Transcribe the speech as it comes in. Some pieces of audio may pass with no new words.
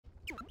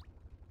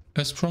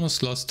As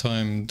promised last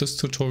time, this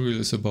tutorial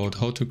is about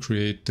how to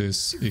create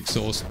this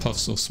exhaust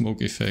puffs of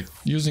smoke effect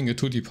using a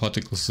 2D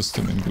particle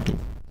system in Godot.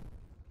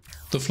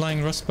 The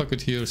flying rust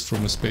bucket here is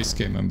from a space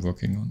game I'm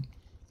working on.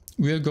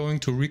 We are going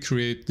to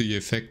recreate the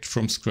effect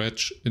from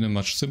scratch in a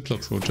much simpler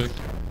project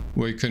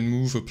where you can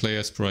move a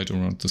player sprite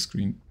around the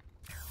screen.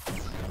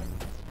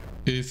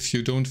 If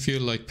you don't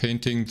feel like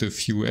painting the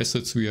few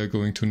assets we are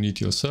going to need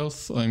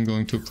yourself, I'm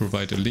going to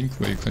provide a link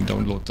where you can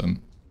download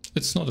them.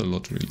 It's not a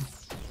lot really.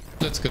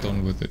 Let's get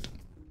on with it.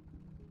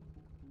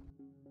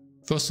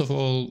 First of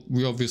all,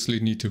 we obviously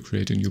need to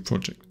create a new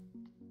project.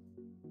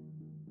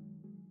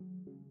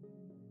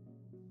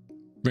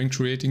 When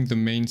creating the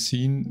main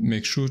scene,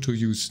 make sure to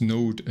use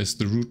node as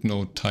the root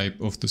node type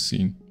of the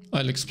scene.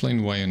 I'll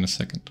explain why in a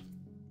second.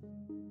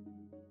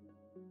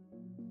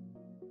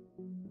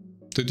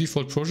 The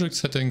default project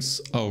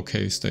settings are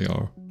okay as they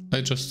are.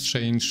 I just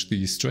changed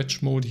the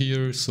stretch mode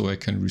here so I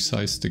can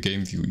resize the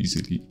game view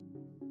easily.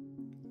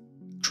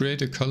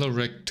 Create a color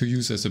rect to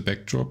use as a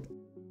backdrop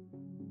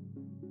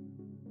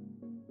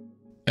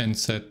and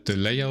set the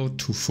layout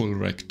to full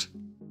rect.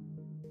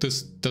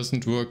 This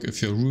doesn't work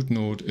if your root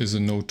node is a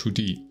node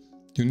 2D.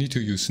 You need to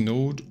use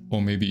node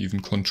or maybe even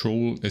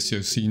control as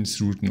your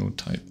scene's root node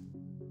type.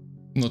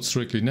 Not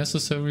strictly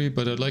necessary,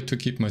 but I'd like to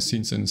keep my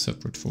scenes in a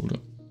separate folder.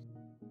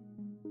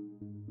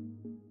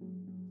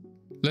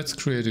 Let's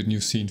create a new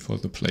scene for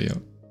the player.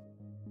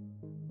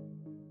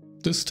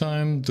 This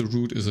time the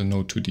root is a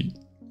node 2D.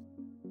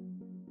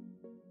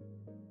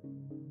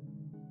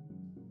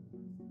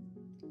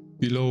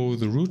 Below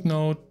the root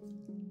node,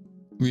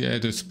 we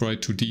add a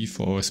sprite 2D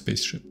for our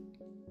spaceship.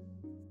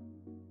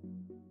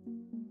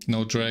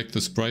 Now drag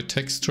the sprite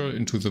texture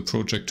into the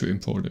project to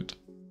import it.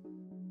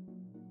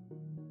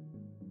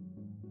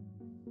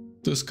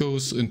 This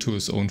goes into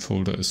its own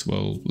folder as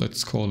well.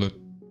 Let's call it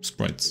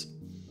sprites.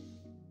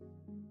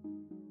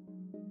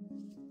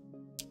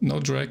 Now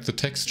drag the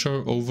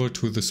texture over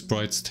to the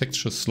sprite's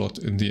texture slot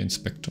in the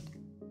inspector.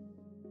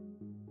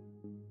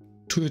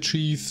 To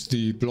achieve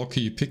the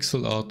blocky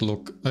pixel art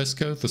look, I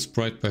scaled the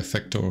sprite by a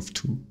factor of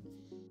 2.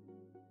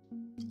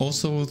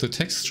 Also, the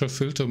texture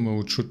filter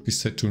mode should be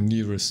set to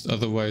nearest,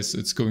 otherwise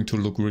it's going to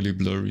look really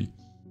blurry.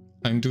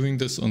 I'm doing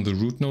this on the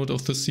root node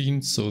of the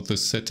scene, so the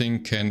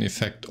setting can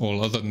affect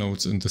all other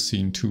nodes in the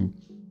scene too.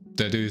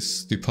 That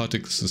is, the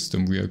particle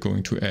system we are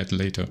going to add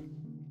later.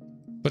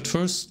 But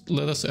first,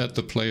 let us add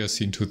the player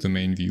scene to the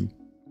main view.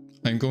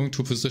 I'm going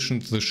to position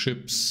the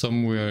ship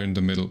somewhere in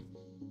the middle.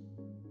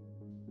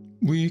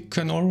 We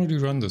can already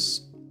run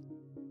this.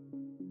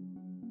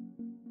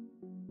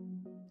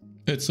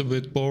 It's a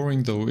bit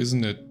boring though,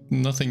 isn't it?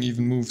 Nothing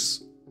even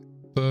moves.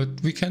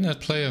 But we can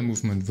add player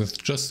movement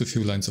with just a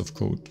few lines of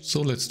code,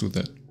 so let's do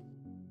that.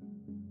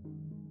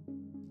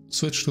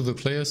 Switch to the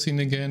player scene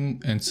again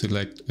and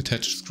select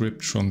Attach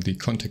Script from the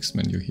context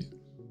menu here.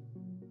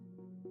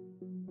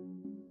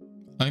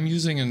 I'm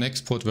using an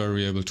export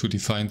variable to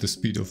define the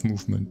speed of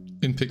movement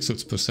in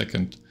pixels per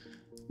second.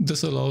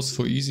 This allows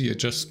for easy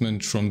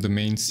adjustment from the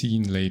main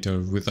scene later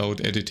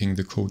without editing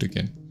the code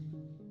again.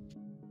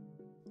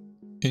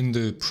 In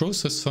the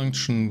process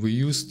function, we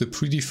use the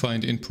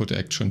predefined input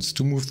actions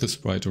to move the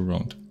sprite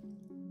around.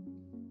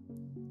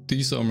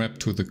 These are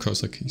mapped to the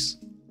cursor keys.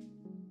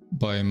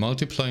 By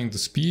multiplying the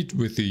speed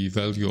with the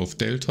value of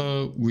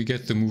delta, we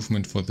get the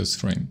movement for this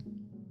frame.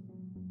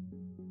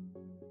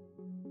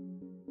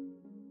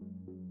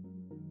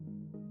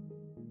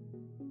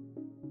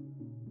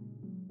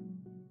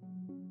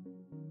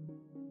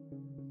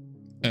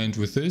 And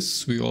with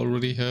this, we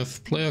already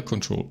have player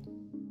control.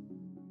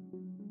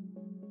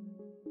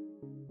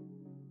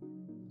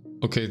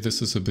 Okay,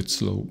 this is a bit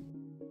slow.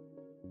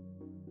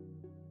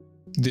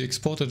 The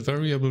exported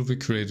variable we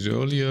created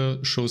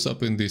earlier shows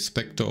up in the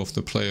inspector of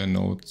the player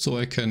node, so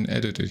I can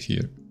edit it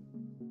here.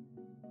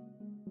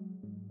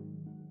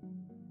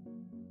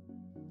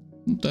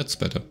 That's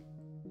better.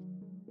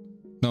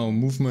 Now,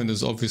 movement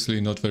is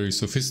obviously not very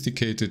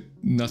sophisticated.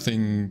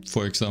 Nothing,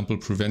 for example,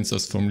 prevents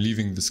us from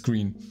leaving the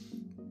screen.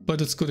 But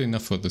it's good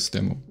enough for this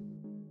demo.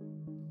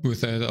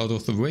 With that out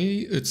of the way,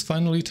 it's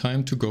finally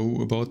time to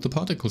go about the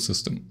particle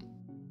system.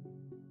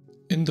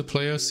 In the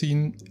player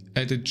scene,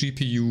 add a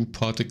GPU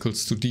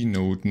particles 2D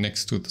node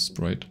next to the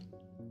sprite.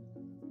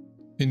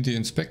 In the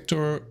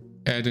inspector,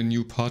 add a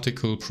new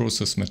particle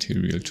process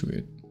material to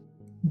it.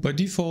 By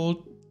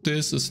default,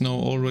 this is now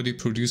already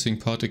producing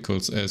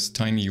particles as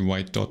tiny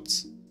white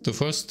dots. The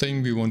first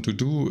thing we want to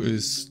do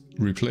is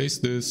replace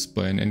this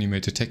by an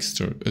animated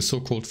texture, a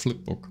so-called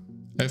flipbook.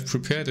 I've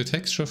prepared a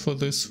texture for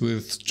this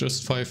with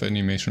just 5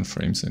 animation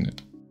frames in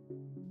it.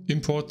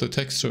 Import the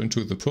texture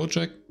into the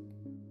project,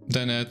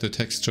 then add the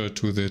texture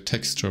to the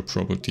texture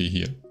property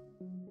here.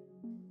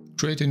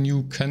 Create a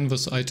new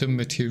canvas item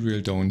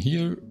material down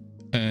here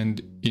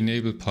and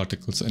enable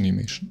particles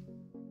animation.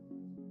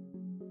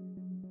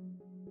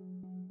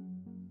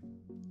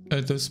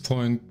 At this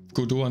point,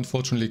 Godot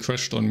unfortunately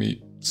crashed on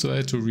me, so I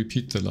had to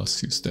repeat the last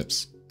few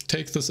steps.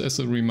 Take this as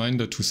a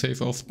reminder to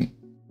save often.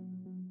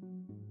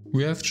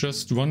 We have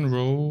just one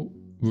row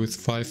with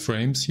 5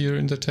 frames here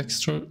in the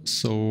texture,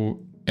 so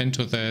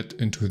enter that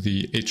into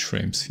the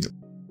h-frames field.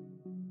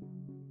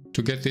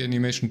 To get the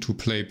animation to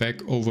play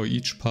back over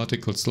each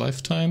particle's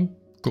lifetime,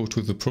 go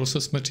to the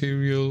process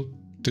material,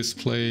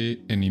 display,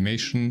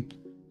 animation,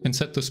 and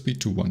set the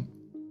speed to 1.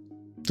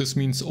 This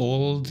means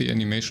all the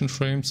animation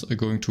frames are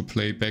going to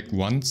play back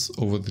once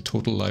over the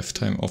total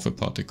lifetime of a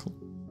particle.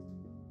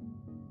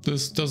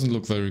 This doesn't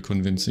look very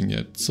convincing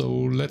yet, so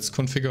let's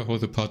configure how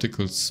the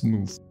particles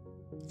move.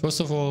 First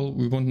of all,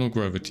 we want no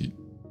gravity.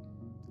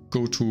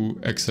 Go to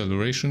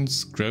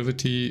Accelerations,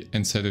 Gravity,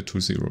 and set it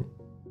to 0.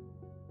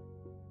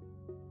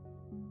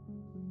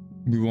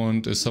 We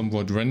want a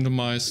somewhat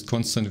randomized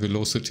constant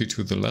velocity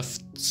to the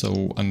left,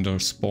 so under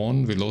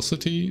Spawn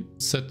Velocity,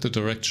 set the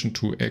direction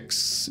to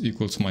x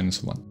equals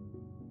 -1.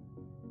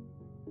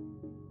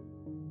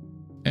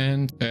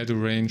 And add a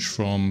range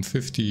from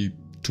 50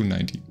 to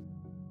 90.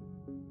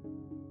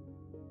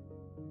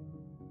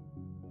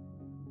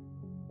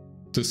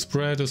 The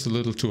spread is a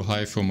little too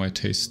high for my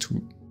taste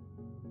too.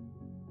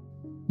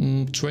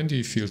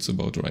 20 feels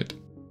about right.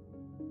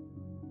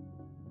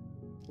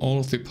 All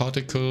of the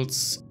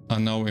particles are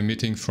now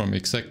emitting from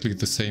exactly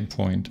the same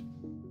point.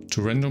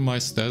 To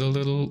randomize that a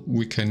little,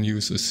 we can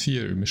use a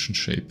sphere emission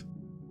shape.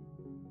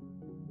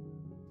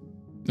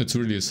 It's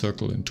really a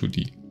circle in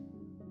 2D.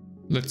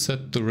 Let's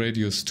set the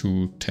radius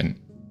to 10.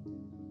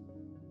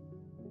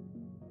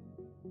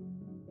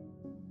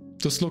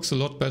 This looks a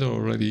lot better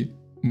already.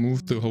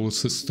 Move the whole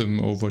system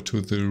over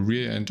to the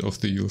rear end of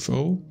the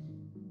UFO.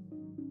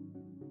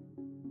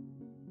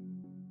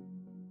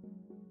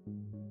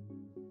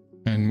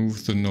 And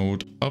move the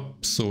node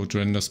up so it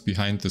renders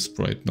behind the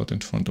sprite, not in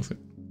front of it.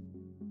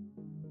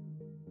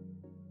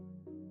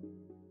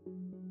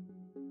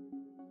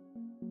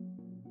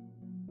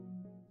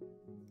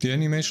 The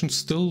animation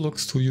still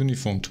looks too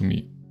uniform to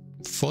me.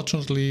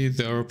 Fortunately,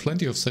 there are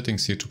plenty of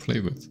settings here to play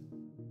with.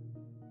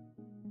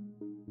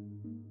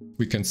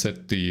 We can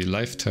set the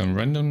lifetime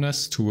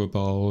randomness to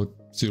about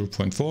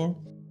 0.4.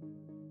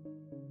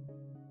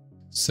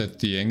 Set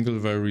the angle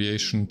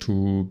variation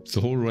to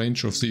the whole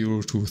range of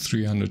 0 to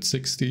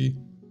 360.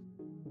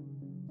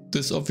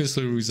 This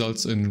obviously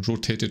results in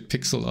rotated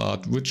pixel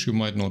art, which you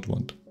might not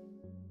want.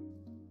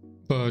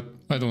 But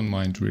I don't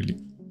mind really.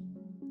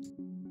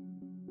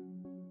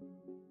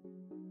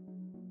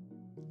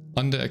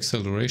 Under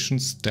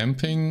accelerations,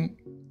 damping,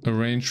 a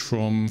range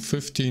from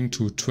 15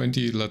 to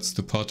 20 lets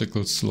the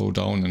particles slow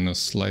down in a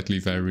slightly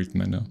varied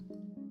manner.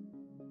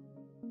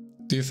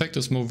 The effect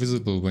is more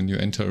visible when you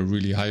enter a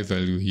really high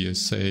value here,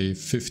 say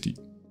 50.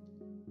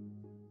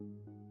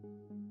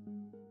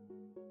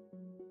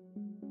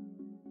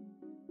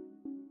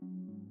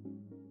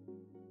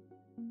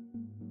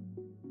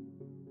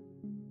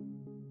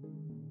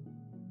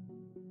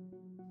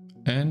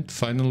 And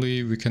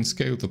finally, we can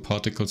scale the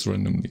particles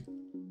randomly.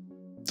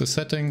 The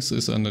settings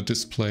is under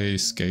display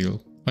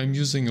scale. I'm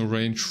using a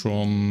range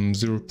from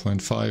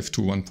 0.5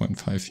 to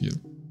 1.5 here.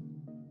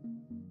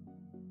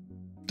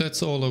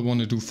 That's all I want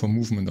to do for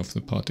movement of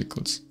the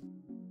particles.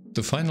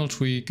 The final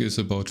tweak is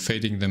about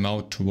fading them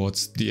out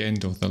towards the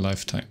end of their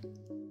lifetime.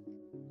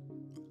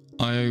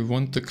 I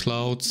want the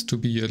clouds to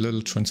be a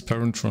little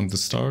transparent from the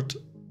start,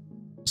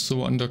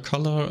 so under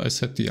color I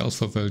set the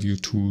alpha value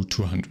to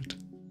 200.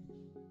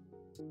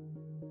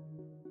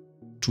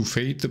 To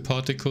fade the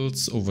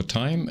particles over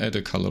time, add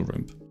a color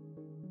ramp.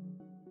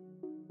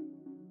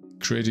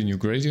 Create a new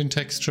gradient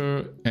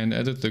texture and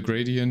edit the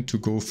gradient to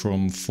go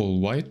from full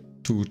white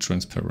to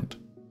transparent.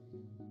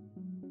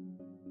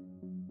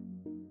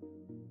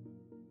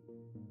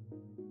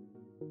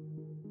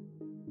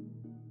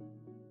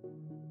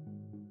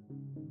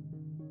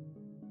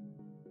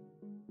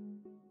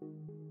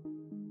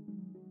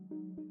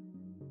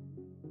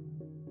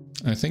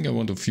 I think I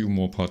want a few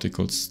more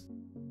particles.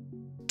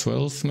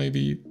 12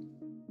 maybe.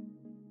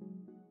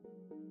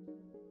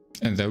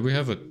 And there we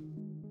have it.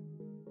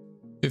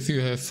 If you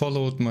have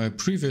followed my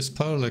previous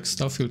parallax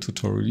starfield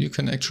tutorial, you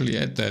can actually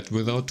add that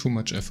without too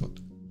much effort.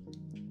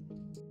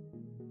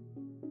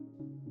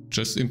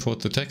 Just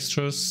import the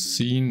textures,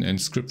 scene and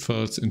script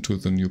files into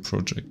the new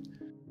project.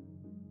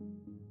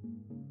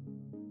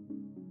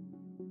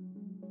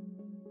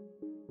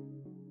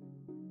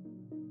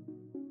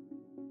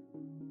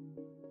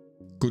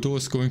 Godot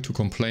is going to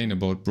complain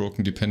about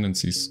broken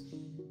dependencies,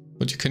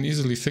 but you can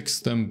easily fix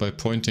them by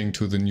pointing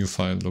to the new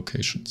file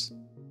locations.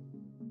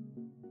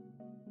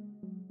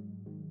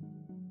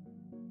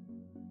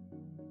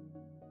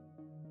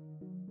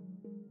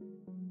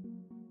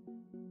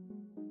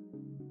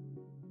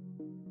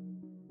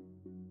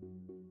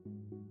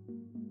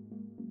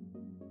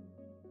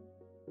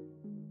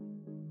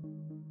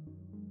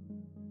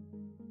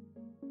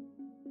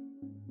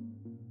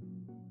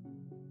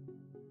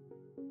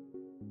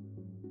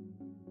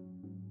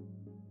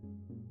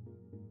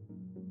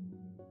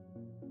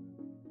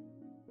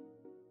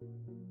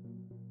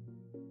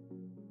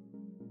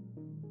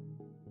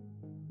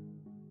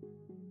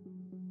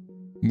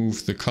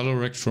 Move the color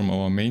rect from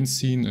our main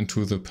scene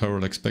into the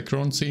parallax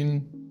background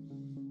scene,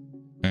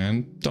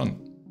 and done.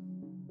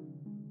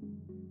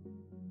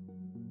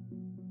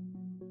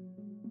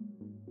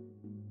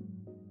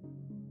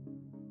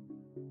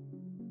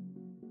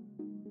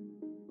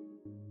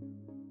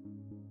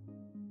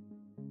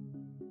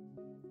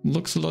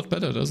 Looks a lot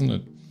better, doesn't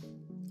it?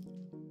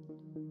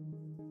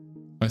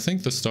 I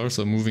think the stars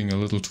are moving a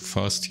little too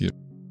fast here.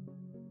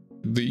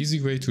 The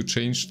easy way to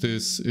change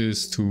this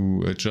is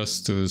to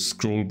adjust the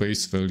scroll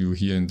base value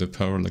here in the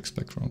parallax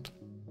background.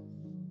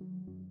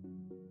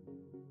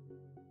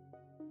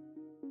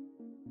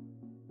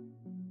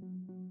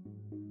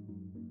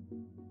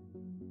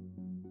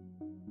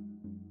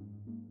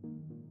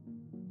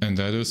 And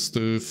that is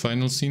the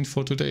final scene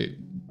for today.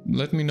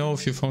 Let me know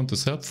if you found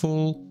this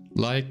helpful.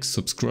 Like,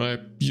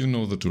 subscribe, you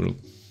know the drill.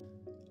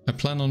 I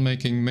plan on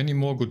making many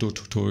more Godot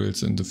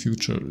tutorials in the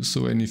future,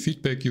 so any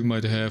feedback you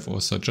might have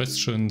or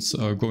suggestions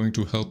are going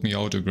to help me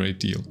out a great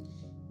deal.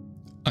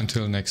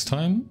 Until next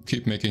time,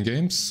 keep making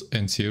games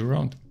and see you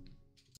around.